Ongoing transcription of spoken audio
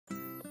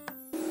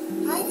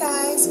Hi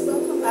guys,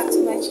 welcome back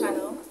to my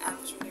channel. I'm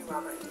Julie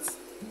Roberts.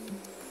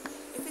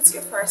 If it's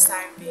your first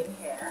time being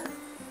here,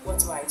 what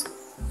do?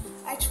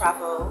 I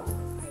travel.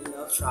 I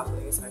love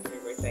traveling, it's my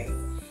favorite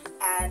thing.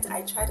 And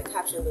I try to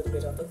capture a little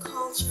bit of the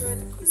culture,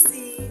 the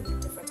cuisine,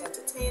 different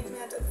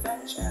entertainment,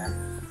 adventure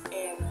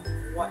in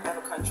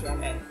whatever country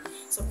I'm in.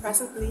 So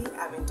presently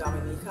I'm in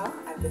Dominica,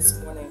 and this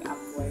morning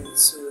I'm going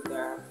to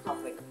the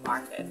public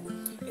market.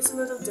 It's a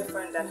little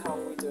different than how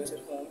we do it at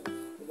home,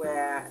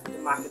 where the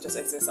market just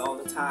exists all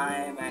the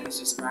time and it's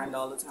just grand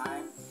all the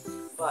time.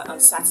 But on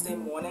Saturday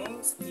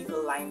mornings,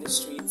 people line the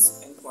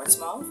streets in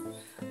Portsmouth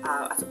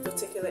at a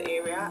particular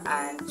area,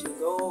 and you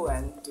go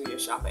and do your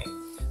shopping.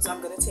 So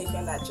I'm going to take you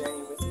on that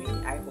journey with me.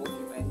 I hope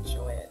you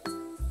enjoy it.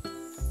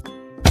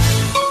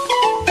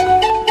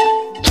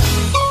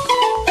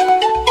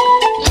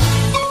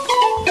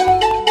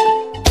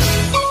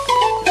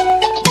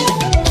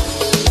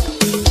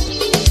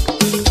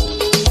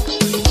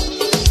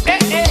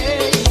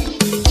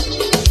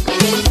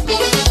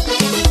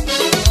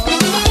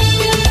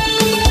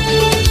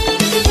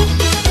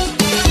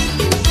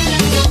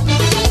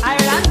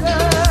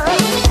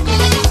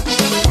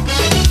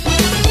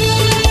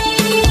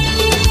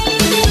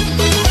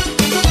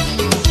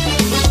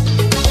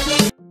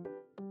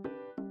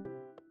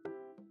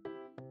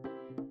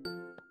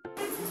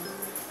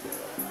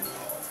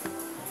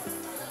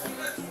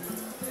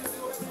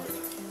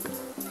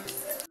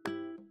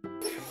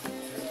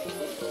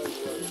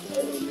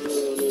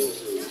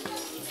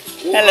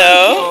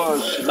 Hello.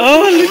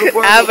 Oh, look at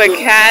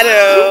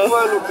avocado.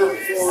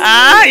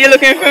 Ah, you're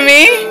looking for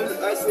me?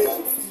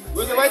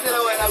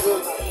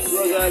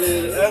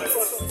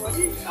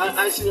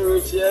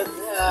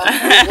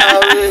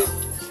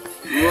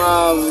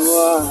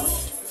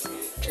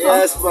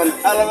 Yes, man.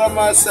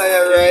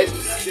 Alamasaya, right?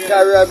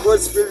 Carry a good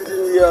spirit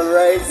in you,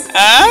 right?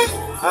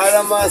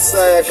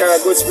 Alamasaya, carry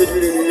a good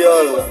spirit in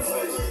you.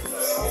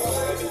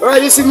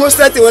 Alright, you see, most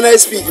of the time when I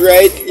speak,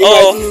 right?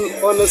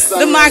 You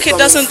understand. The market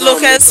doesn't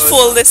look as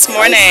full this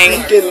morning.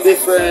 I'm speaking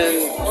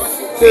different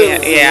things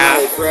in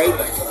life, right?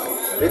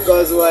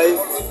 Because why?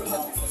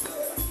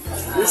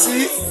 You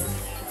see,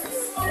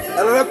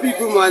 a lot of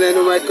people, man, I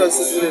know my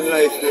consistent in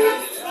life,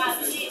 man.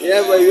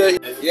 Yeah, but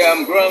yeah,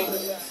 I'm Grong.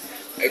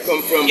 I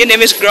come from. Your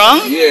name is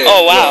Grong? Yeah.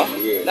 Oh wow.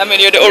 Yeah. That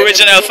means you're the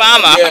original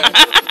farmer.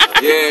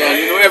 Yeah,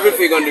 you know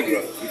everything on the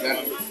ground.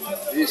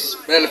 This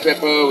bell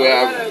pepper, we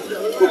have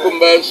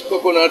cucumbers,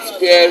 coconuts,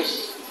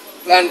 pears,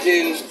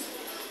 plantains,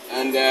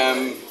 and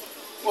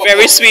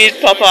very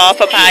sweet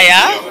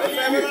papaya.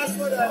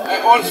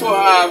 I also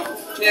have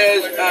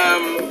pears,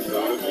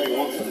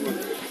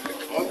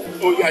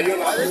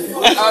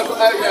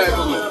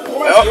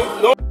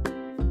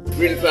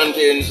 green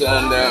plantains,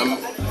 and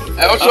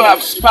I also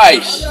have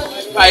spice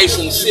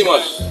and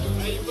simmers.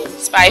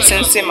 Spice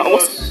and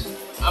simmers.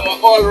 I'm an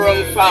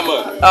all-round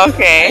farmer.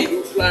 Okay.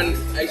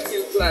 I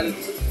still plant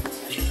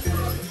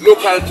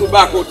local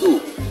tobacco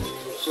too.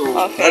 So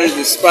that is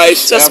the spice.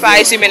 So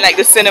spice, you mean like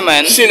the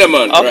cinnamon?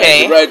 Cinnamon.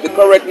 Okay. Right. The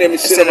correct name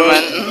is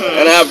cinnamon. Mm-hmm.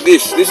 And I have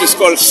this. This is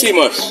called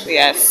simmers.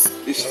 Yes.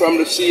 It's from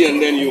the sea, and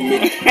then you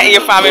make it.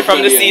 You're farming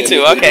from the sea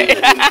too. Okay.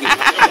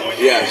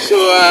 Yeah. So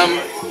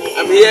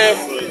I'm here.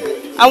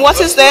 And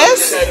what is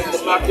this?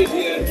 The market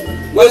here.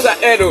 Those are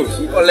Edos.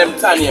 We call them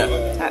Tanya.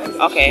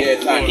 Okay. Yeah,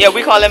 Tanya. Yeah,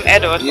 we call them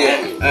Edo.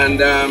 Yeah. And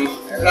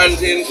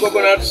plantain,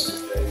 coconuts,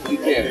 and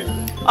pear.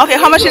 Okay,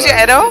 how much is your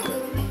Edo?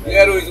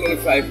 The Edo is only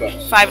 $5.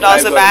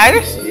 $5 a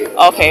bag?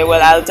 Yeah. Okay,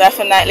 well I'll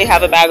definitely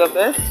have a bag of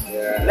this.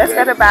 Yeah. Let's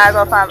get a bag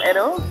of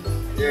Edo.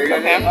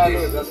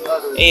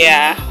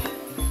 Yeah.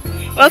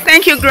 Well,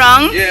 thank you,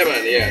 Grong. Yeah,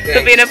 man. Yeah.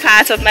 For being a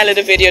part of my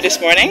little video this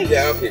morning.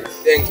 Yeah. Okay.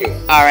 Thank you.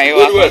 All right.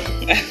 Good Welcome.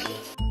 work.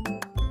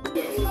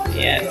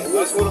 Yes.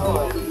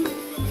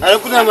 I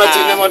don't put them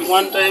at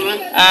one time, man.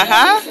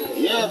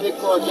 Yeah,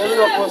 because they're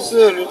not for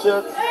sale,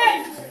 Richard.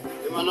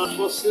 They are not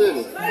for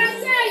sale.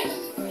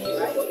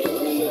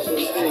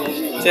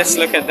 Just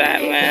look at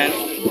that, man.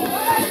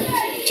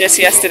 Just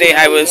yesterday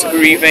I was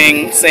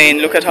grieving, saying,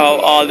 look at how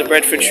all the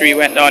breadfruit tree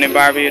went down in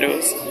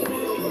Barbados.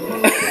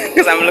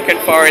 Because I'm looking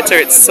forward to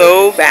it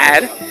so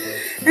bad.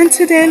 And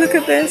today, look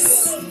at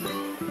this.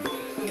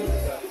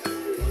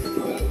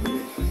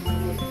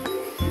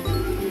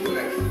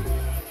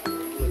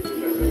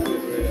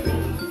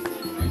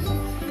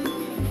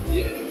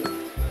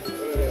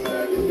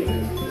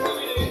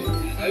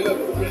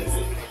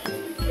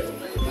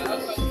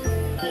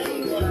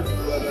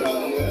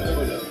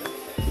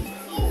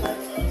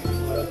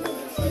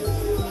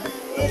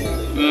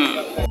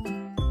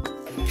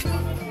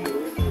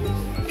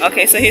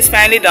 Okay, so he's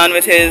finally done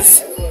with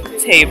his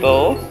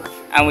table,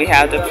 and we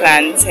have the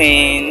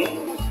plantain,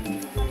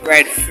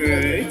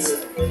 breadfruit,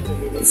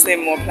 say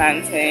more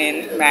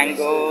plantain,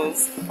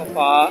 mangoes,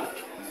 pawpaw.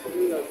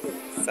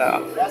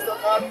 So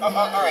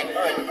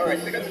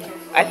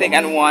I think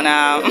and one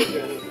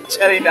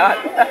cherry nut.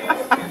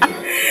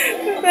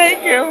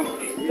 Thank you.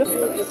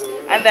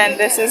 And then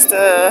this is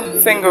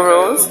the finger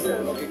rolls.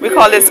 We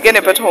call this guinea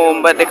at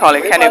home, but they call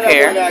it canny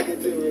pear.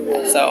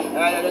 So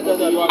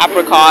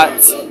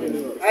apricot,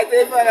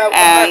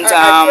 and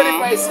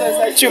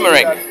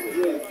turmeric.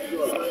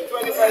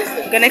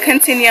 I'm gonna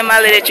continue my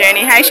little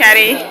journey. Hi,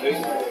 Shadi.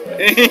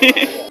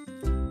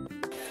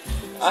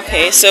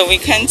 Okay, so we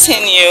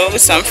continue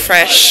with some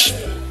fresh.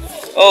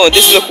 Oh,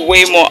 this look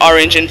way more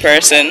orange in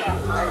person.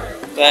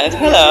 But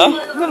hello,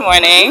 good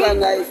morning.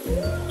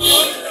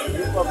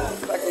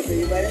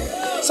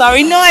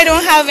 Sorry, no, I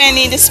don't have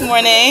any this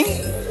morning.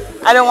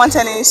 I don't want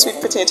any sweet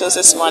potatoes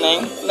this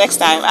morning. Next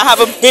time. I have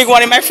a big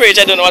one in my fridge.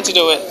 I don't know what to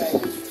do with.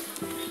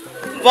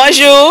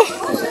 Bonjour.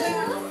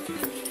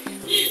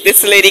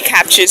 This lady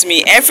captures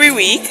me every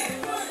week.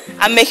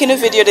 I'm making a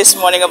video this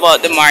morning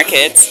about the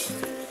market.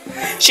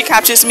 She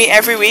captures me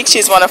every week.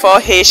 She's one of our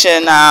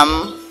Haitian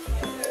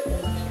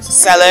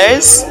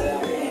sellers.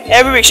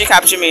 Every week she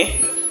captures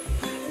me.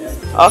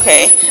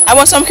 Okay. I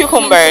want some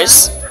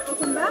cucumbers.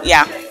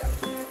 Yeah.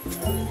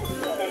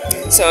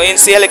 So in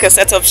Cielica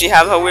setup, she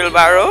have her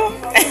wheelbarrow,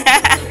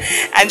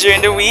 and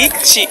during the week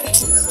she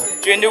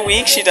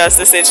does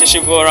the same. She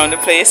go around the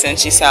place and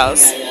she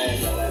sells.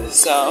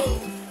 So,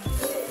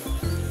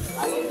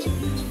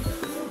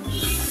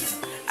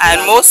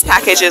 and most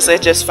packages are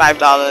just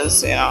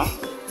 $5. You know,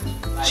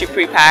 she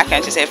pre-pack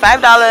and she say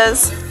 $5.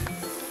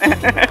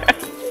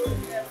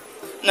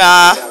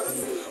 Nah,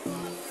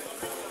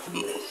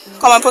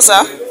 come on,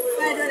 pussa.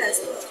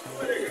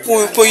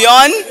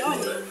 Puyon.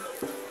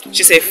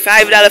 She said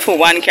 $5 for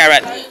 1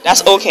 carrot.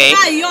 That's okay.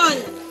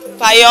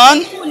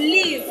 Payon?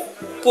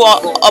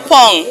 A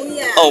pong?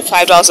 Oh,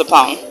 $5 a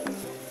pong.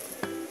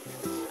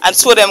 And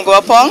two of them go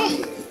a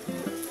pong?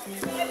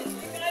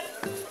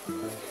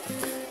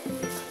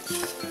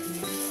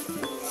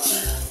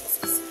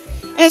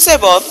 C'est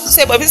bon.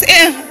 C'est bon.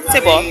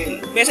 C'est bon.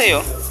 Bien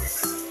sûr.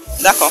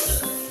 D'accord.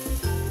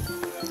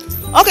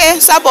 Ok,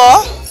 ça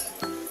bon.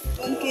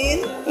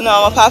 Pumpkin?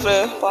 Non, pas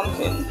de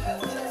pumpkin.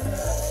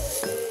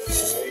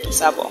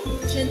 Sabo.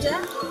 Ginger?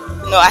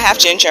 No, I have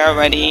ginger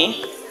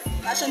already.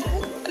 Passion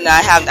fruit? No,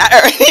 I have that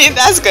already.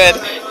 That's good.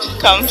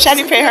 Come, shall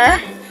you pay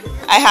her?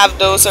 I have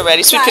those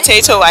already. Sweet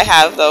potato, I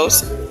have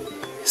those.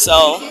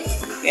 So,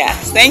 yeah.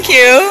 Thank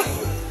you.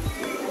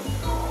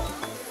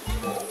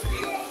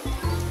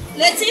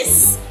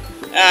 Lettuce?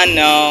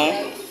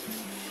 No.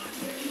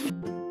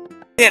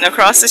 And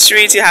across the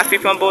street, you have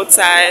people on both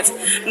sides.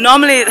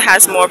 Normally, it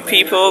has more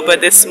people, but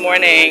this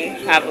morning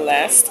have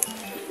less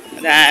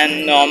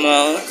than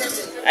normal.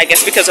 I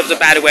guess because of the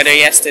bad weather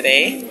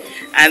yesterday.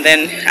 And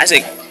then as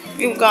you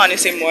go on, you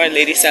see more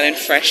ladies selling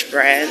fresh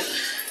bread.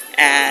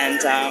 And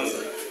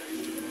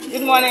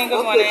good morning,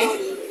 good morning.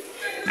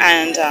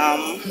 And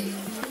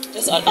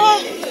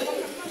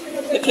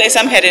the place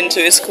I'm heading to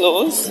is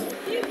closed.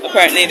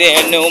 Apparently there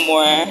are no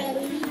more.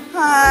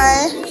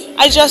 Hi.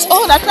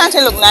 That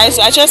plantain look nice.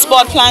 I just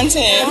bought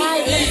plantain.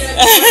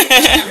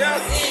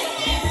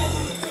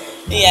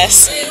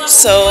 Yes.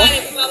 So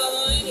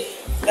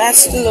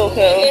that's the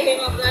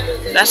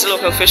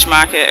local fish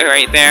market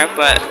right there,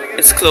 but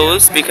it's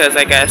closed because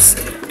I guess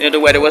the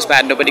weather was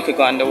bad. Nobody could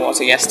go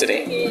underwater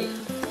yesterday.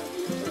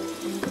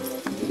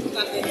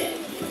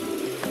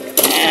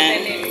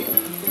 And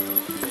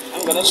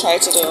I'm gonna try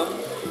to do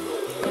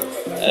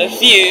a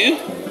view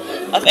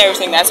of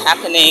everything that's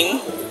happening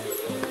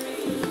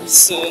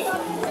soon.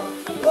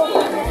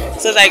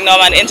 So it's like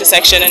Norman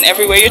intersection, and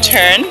everywhere you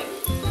turn,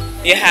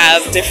 you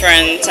have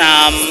different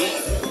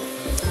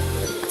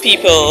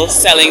people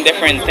selling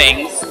different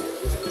things.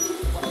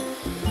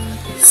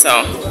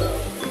 So,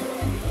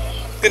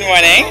 good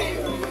morning.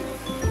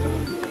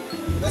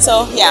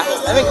 So yeah,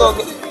 let me go.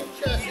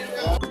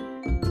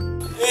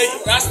 Hey,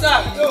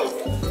 Rasta, go.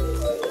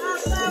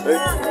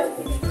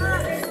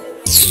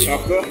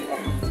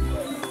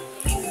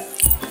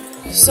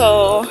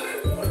 So,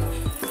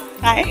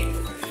 hi.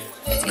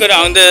 Let's go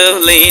down the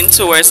lane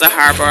towards the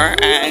harbor,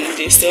 and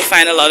you still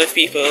find a lot of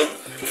people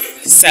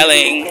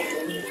selling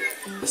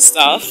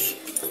stuff.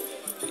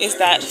 Is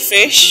that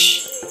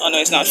fish? Oh no,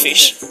 it's not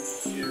fish.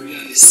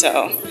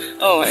 So,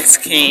 oh, it's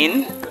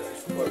cane.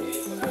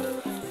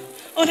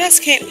 Oh, that's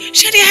cane.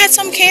 Shadi, I had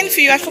some cane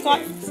for you. I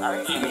forgot.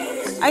 Sorry.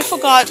 I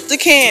forgot the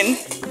cane.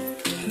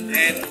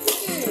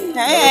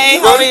 Hey,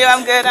 how are you?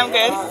 I'm good, I'm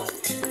good.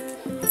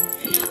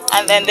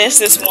 And then there's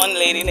this one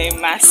lady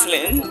named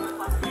Maslin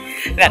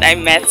that I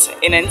met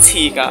in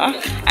Antigua,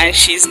 and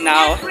she's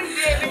now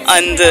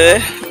on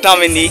the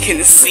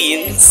Dominican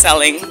scene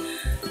selling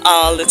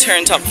all the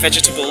turned up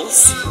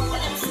vegetables.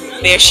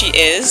 There she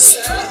is.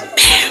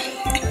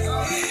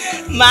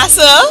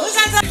 Massa,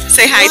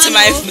 say hi to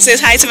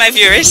my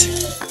viewers.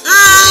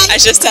 Hi. I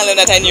was just telling them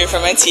that I knew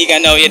from Antigua.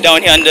 Now you're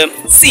down here on the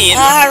scene.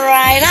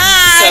 Alright,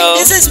 hi. So,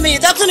 this is me.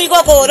 Talk to me,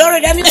 Coco.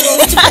 Already, I'm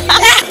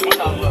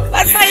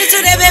what for you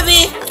today,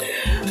 baby?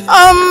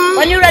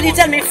 When you're ready,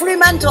 tell me. Free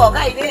man talk.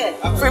 I did.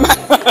 Free man.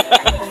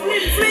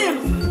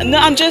 No,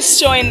 I'm just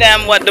showing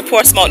them what the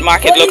Portsmouth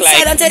market look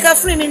like. Go inside and take a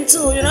framing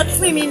too. You're not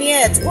framing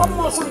yet. One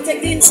more, so take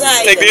the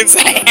inside. Take the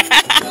inside.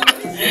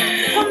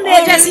 Come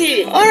there,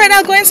 Jessie. Alright,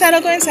 I'll go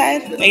inside.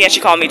 Yeah, she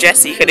called me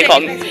Jessie because they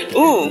called me.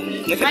 Ooh,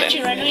 look at that.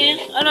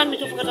 I don't want me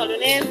to forget all your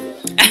name.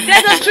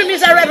 They just trim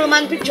is a red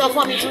woman picture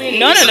for me to release.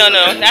 No,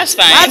 that's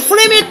fine. And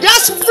frame it,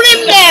 just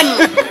frame them.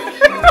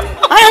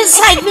 I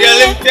inside me.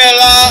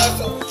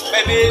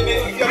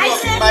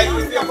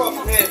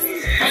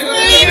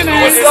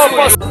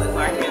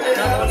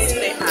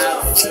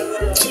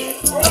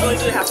 Not only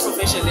do they have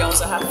provision, they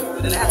also have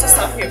food. And I had to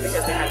stop here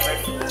because they had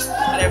bread.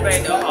 And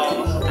everybody know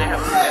how I have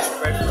the best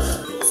bread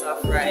food.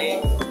 Soft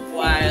fry,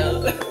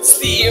 wild,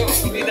 steam,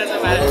 it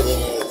doesn't matter.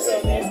 So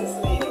there's this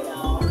lady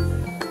now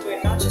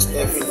doing not just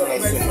bread food, but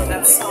bread food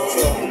that's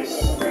salty,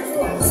 bread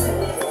food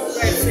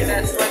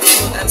that's bread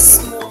food that's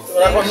smoked,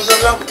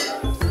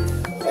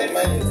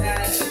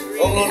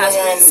 really has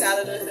green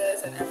salad with it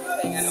and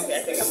everything. And okay,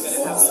 I think I'm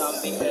gonna have some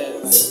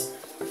because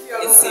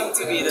it seemed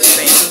to be the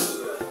same.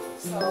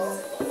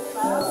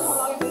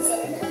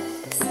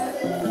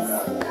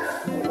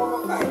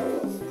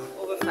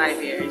 Over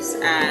 5 years,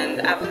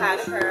 and I've had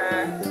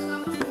her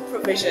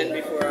provision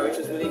before, which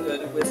was really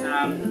good with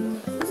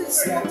was it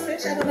smoked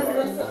fish? I don't know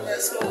if it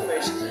was smoked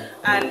fish.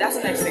 And that's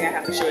the next thing I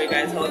have to show you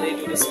guys how they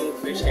do the smoked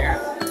fish here.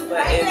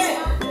 But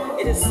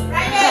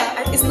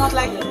it's not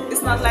like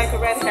a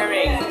red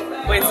herring,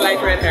 but it's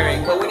like red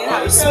herring. But when you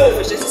have a smoked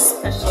fish, there's a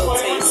special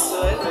taste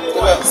to it.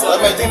 So I'm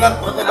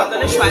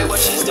gonna try what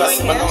she's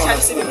doing here. Try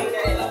to see if we can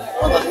get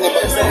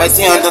it. My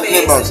thing on that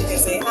neighbor. She can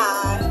say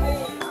hi.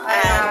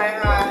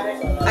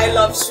 And I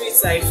love street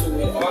side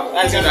food.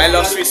 As you know, I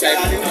love street side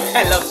food.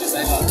 I love street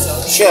side food.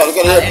 So Sure, look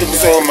at the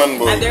people, man,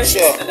 boy. and there's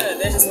Sure.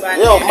 there's this man.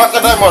 Yo,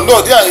 Market Diamond.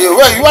 No, yeah,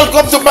 well, you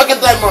welcome to Market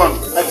Diamond.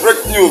 I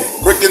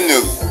breaking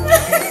news.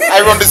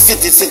 I run the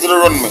city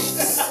run me.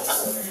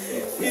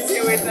 He's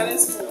here waiting on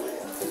his food.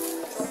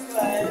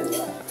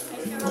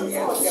 But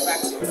yeah, we'll get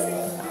back to it.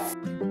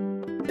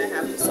 I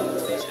have the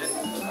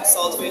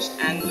saltfish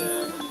and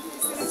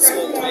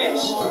smoked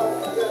fish.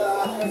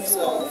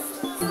 So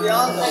we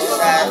all know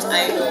that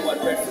I know what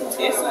breadfruit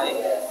tastes like,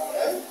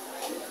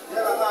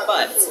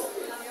 but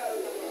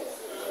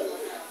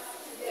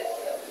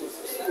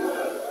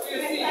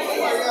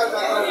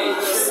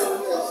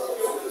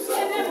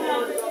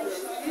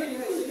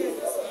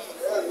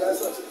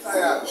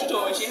she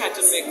told me she had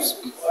to mix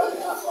the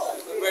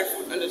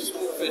breadfruit and the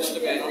smoked fish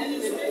together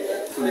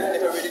to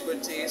get a really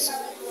good taste.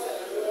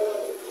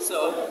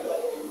 So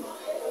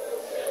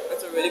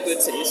it's a really good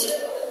taste.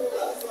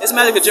 It's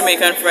my little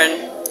Jamaican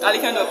friend. All you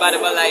can do about it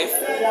in my life.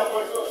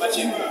 But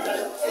you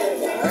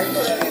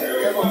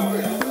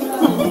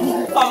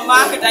come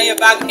market and your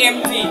bag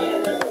empty.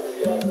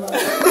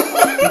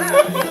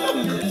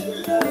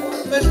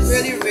 But it's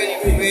really, really,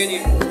 really,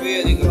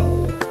 really good.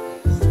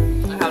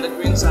 I have the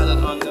green salad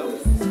on though.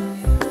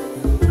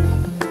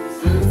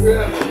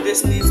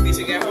 This needs me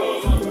to get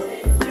home.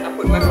 I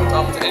put my foot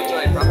up to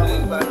enjoy it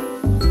properly, but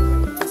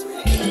it's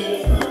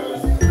really good.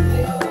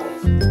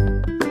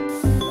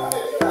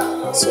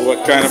 So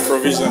what kind of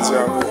provisions you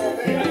have?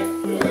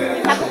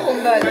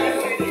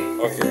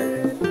 Okay. Okay.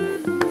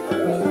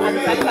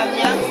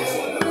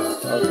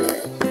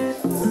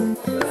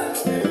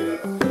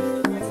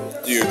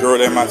 Do you grow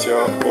them at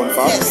your own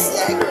farm?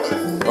 Yes, I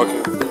grow.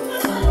 Okay.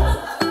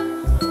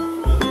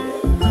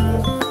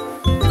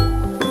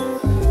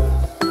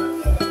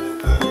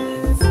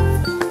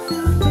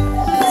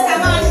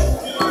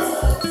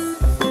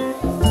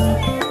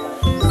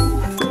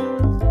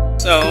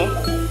 So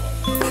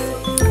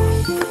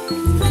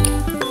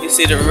you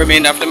see the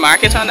remainder of the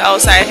market on the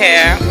outside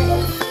here.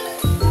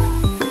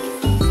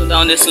 So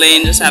down this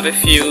lane just have a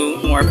few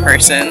more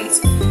persons,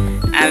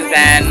 and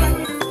then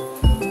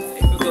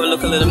if we go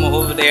look a little more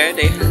over there,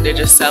 they're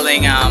just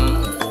selling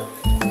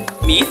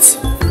meat.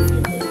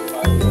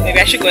 Maybe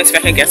I should go and see if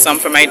I can get some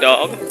for my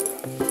dog.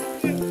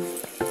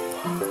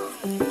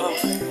 Oh.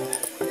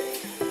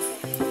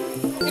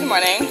 Good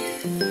morning.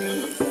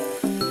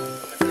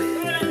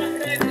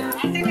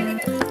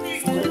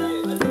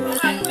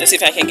 Let's see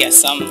if I can get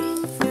some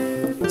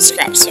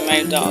scraps for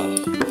my dog.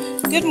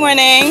 Good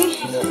morning.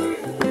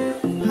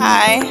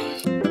 Hi.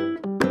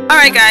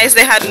 Alright guys,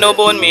 they had no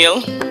bone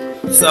meal,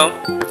 so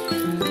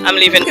I'm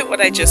leaving. Look what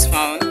I just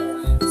found.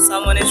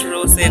 Someone is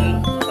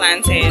roasting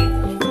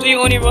plantain. Do you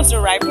only roast the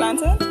ripe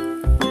plantain?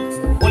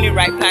 Only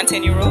ripe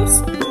plantain you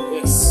roast?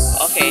 Yes.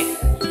 Okay.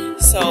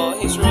 So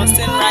he's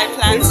roasting ripe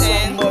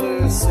plantain.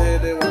 Somebody say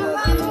they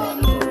want to do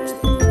one.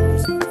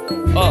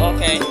 Oh,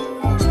 okay.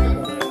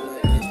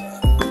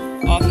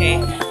 Okay.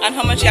 And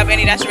how much do you have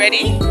any that's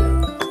ready?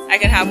 I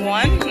can have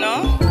one?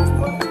 No?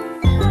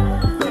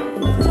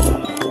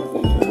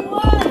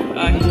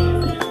 Okay.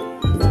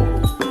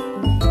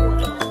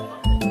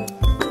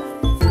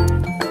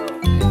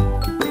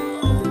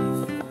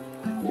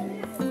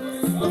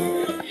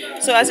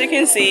 So as you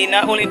can see,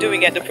 not only do we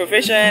get the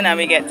provision and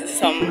we get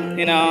some,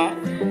 you know,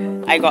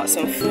 I got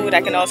some food,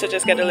 I can also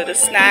just get a little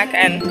snack,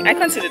 and I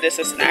consider this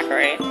a snack,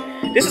 right?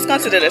 This is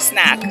considered a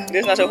snack.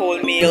 This is not a whole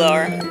meal,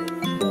 or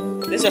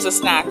this is just a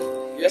snack,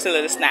 just a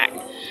little snack.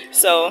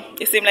 So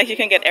it seems like you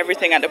can get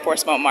everything at the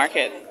Portsmouth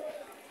market.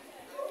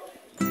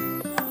 On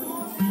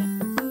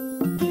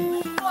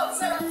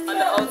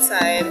the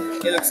outside,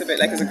 it looks a bit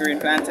like it's a green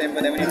plantain,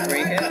 but then when you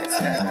break it, it's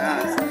just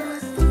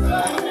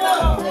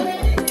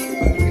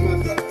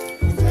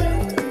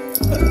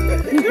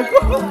So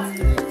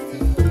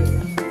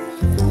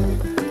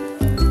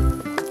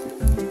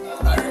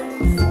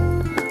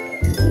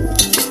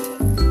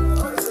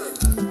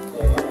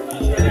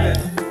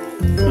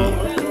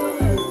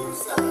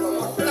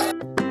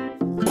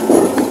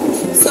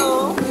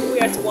we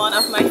are at one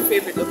of my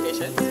favorite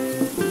locations.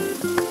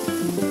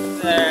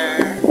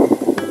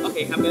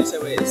 Okay, I'm gonna say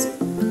where it is.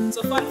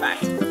 So fun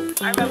fact,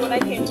 I remember when I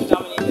came to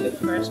Dominica the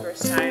first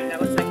time, that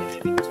was like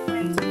in maybe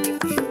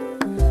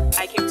 2015.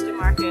 I came to the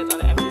market on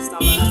an empty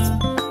stomach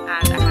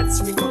and I had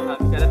street coconut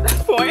because at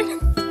that point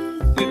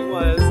it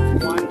was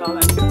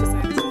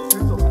 $1.50 per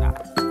coconut.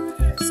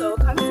 So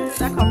considering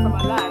I come from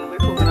a land where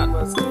coconut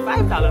was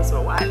 $5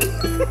 for one,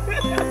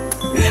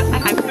 I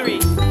had 3.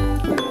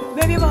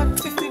 Maybe about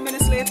 15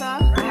 minutes later,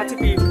 I had to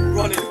be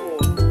running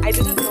home. I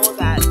didn't know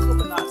that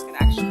coconuts can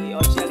actually,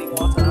 or jelly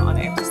water on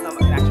an empty stomach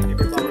can actually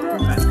be bubble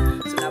movement.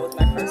 So that was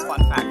my first fun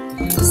fact.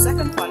 The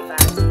second fun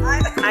fact,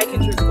 I can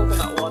drink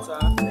coconut water,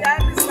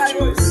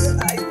 juice,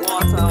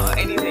 water, or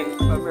anything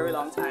for a very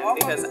long time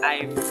because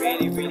I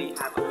really, really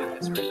have a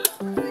weakness for it.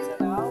 So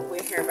now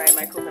we're here by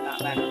my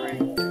coconut man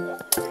friend.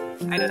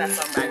 I know that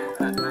song by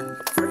Coconut Man.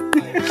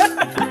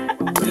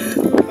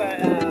 But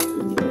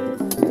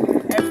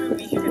every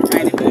week you can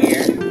find him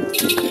here.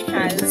 He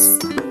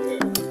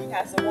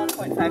has a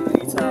 1.5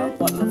 liter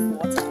bottle of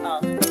water,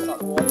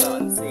 coconut water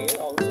on sale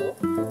also.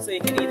 So you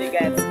can either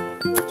get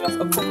just a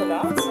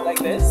coconut like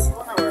this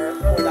for $4,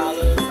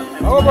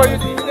 sometimes How about you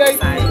today?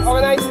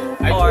 Organize?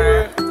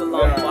 or the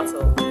long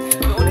bottle.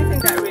 The only thing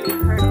that really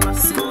hurt my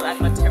soul and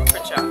my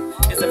temperature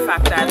is the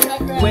fact that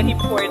when he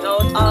poured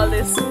out all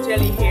this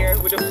jelly here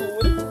with the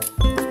food,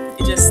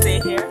 it just stay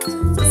here.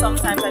 So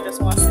sometimes I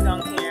just want to sit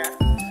down here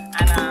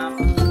and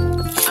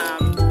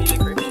be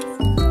licorice.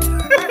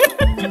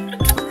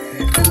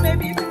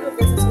 Maybe if you do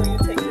business where you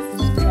take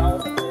this thing out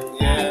of it.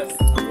 Yes.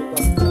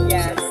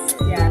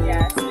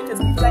 Because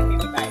people like me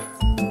to buy it.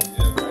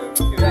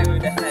 People like me to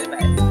definitely buy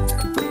it.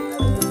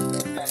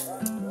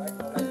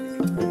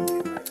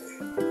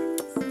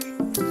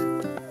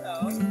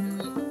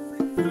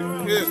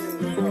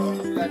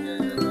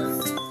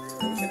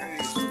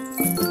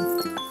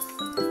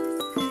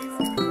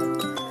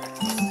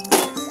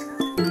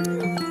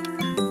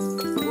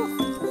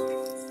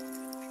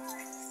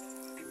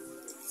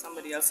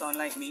 Somebody else sound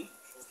like me.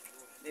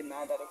 They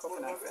mad at the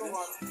coconut finish.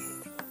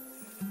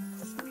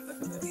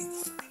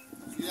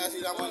 Yeah,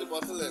 see that one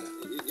bottle then.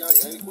 Yeah,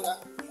 you cool that?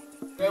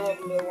 Yeah,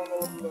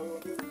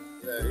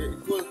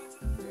 cool.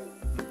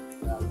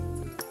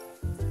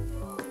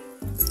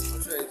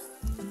 What's right?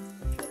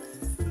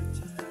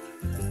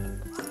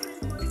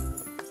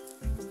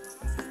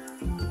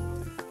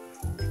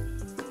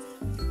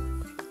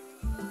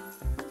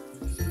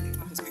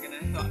 I'm speaking in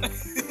thought.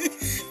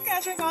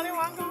 Can't drink all in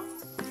one go.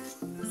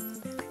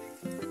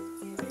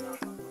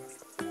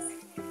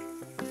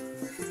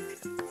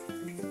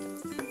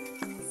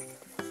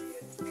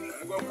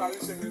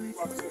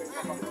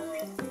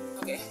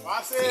 Okay,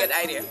 you get the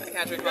idea. I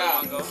can't drink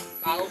all in one go.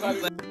 But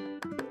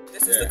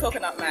this is the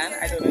coconut man.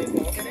 I don't know his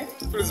name. What's his name?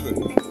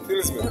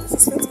 Philipsburg. Oh, this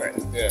is Pittsburgh.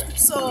 Yeah.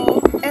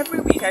 So every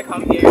week I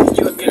come here,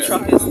 your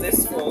truck is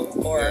this full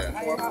or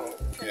more full.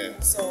 Yeah.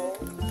 So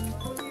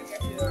how do you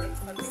get your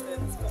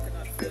constant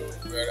coconut filled?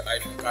 Well, I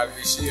from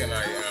Calvishi and I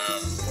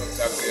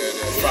contact the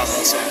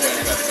farmer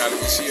sometimes at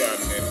Calvishi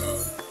and then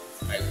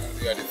I go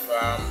there at the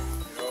farm,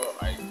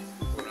 I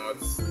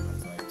coconuts,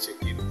 I check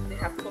it. They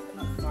have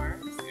coconut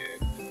farms. Yeah.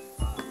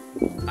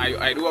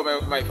 I do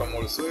have my farm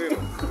also,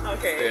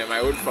 Okay. Yeah, my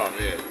own farm,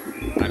 yeah.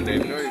 And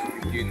then,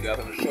 you get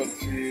some short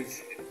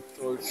trees,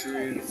 tall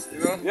trees,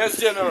 Yes,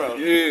 General.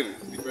 Yeah,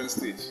 different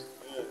stage.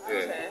 Yeah.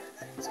 Okay.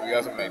 So we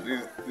have some like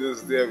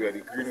this there, we have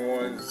the green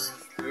ones,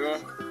 we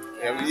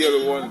have the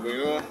yellow ones, but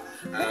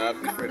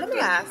different. Let me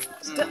ask,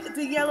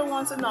 the yellow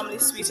ones are normally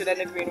sweeter than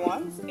the green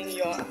ones in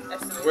your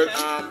estimation? Well,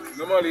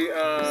 normally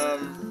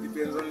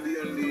depends on the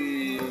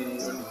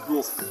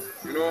growth,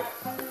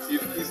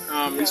 If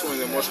this one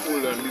is much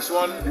older than this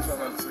one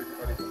not sweet.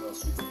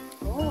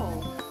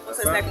 Oh, so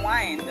it's like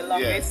wine. The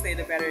longer it stays,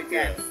 the better it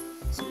gets. Yeah.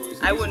 So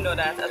I wouldn't know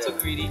that. That's so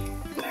greedy.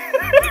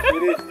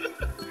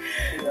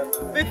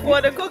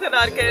 Before the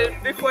coconut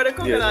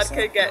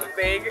can get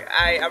big,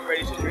 I am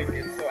ready to drink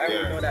it. So I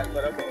wouldn't know that,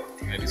 but okay.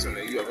 And this one,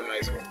 you have a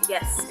nice one.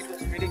 Yes, it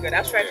was really good. I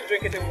was trying to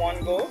drink it in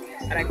one go,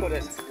 and I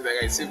couldn't.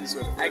 Like I saved this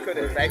one. I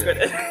couldn't.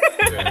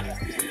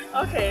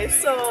 Okay,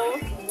 so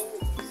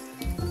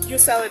you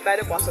sell it by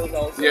the bottles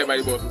also. Yeah, by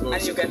the bottles also.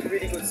 And you get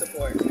really good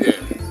support. Yeah.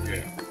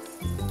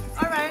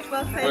 Alright,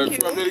 well thank you.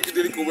 From the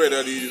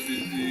weather,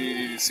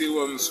 the sale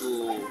wasn't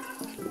so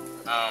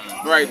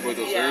bright, but it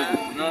was very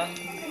good,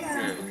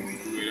 Yeah.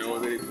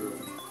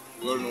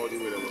 We all know what the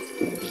weather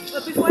was.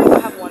 But before I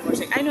have one more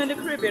thing, I know in the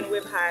Caribbean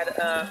we've had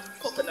a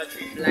coconut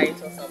tree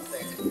blight or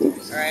something,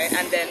 right?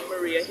 And then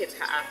Maria hit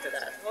her after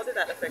that. How did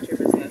that affect your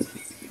business?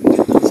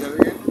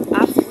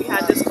 After we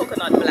had this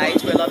coconut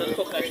blight where a lot of the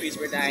coconut trees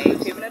were dying,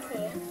 even at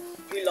home,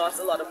 we lost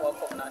a lot of our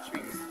coconut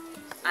trees.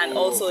 And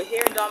also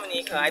here in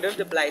Dominica, I don't know if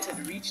the blight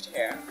had reached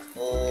here.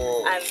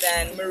 Oh. And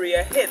then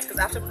Maria hit, because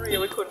after Maria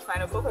we couldn't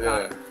find a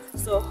coconut.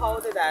 So how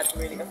did that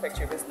really affect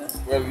your business?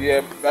 Well,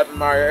 yeah, that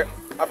my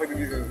affected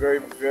business very,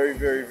 very,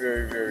 very,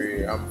 very,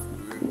 very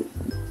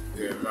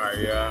yeah, my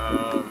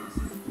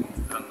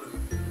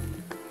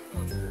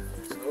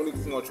only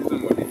more trees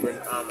and more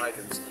different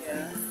items.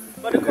 Yeah.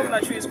 But the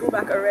coconut trees grew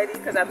back already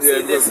because I'm Yeah,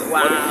 seeing this. because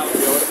Wow.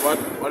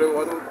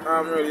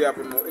 what really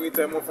happened?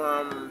 Anytime of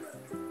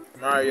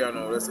Maria,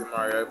 no, let's say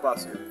Maria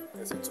passing,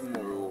 let's say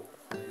tomorrow,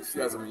 you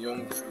see some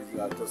young trees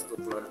that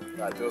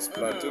just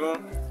plant, you know,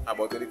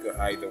 about a little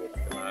height,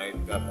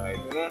 that height,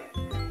 you know,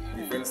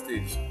 different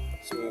stage.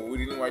 So we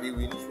didn't why they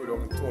win for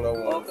the taller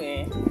ones.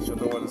 Okay.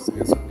 Shorter ones,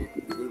 yes, only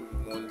good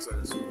months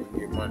and so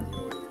we get money.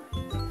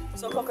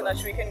 So coconut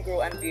tree can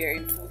grow and bear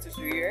in 2 to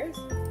 3 years?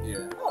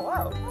 Yeah. Oh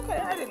wow. Okay,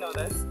 I didn't know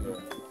this.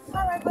 Yeah.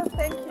 Alright, well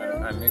thank you.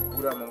 And make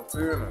good amount too,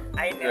 you know.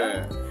 I know.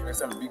 Yeah. Make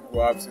some big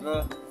grabs, you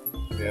know.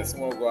 There are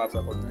small grabs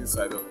that go to this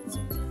side of it.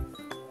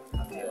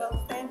 Okay,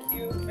 well thank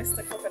you,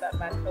 Mr. Coconut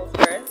Man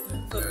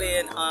Hillsworth, for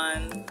being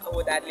on a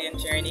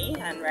Wadadlian journey,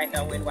 and right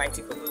now we're in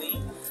Whitey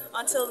Kubuli.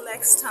 Until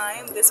next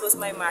time, this was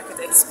my market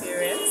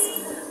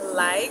experience.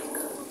 Like,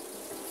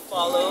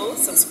 follow,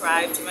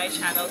 subscribe to my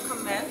channel,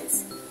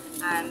 comment,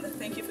 and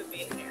thank you for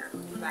being here.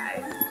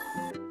 Bye.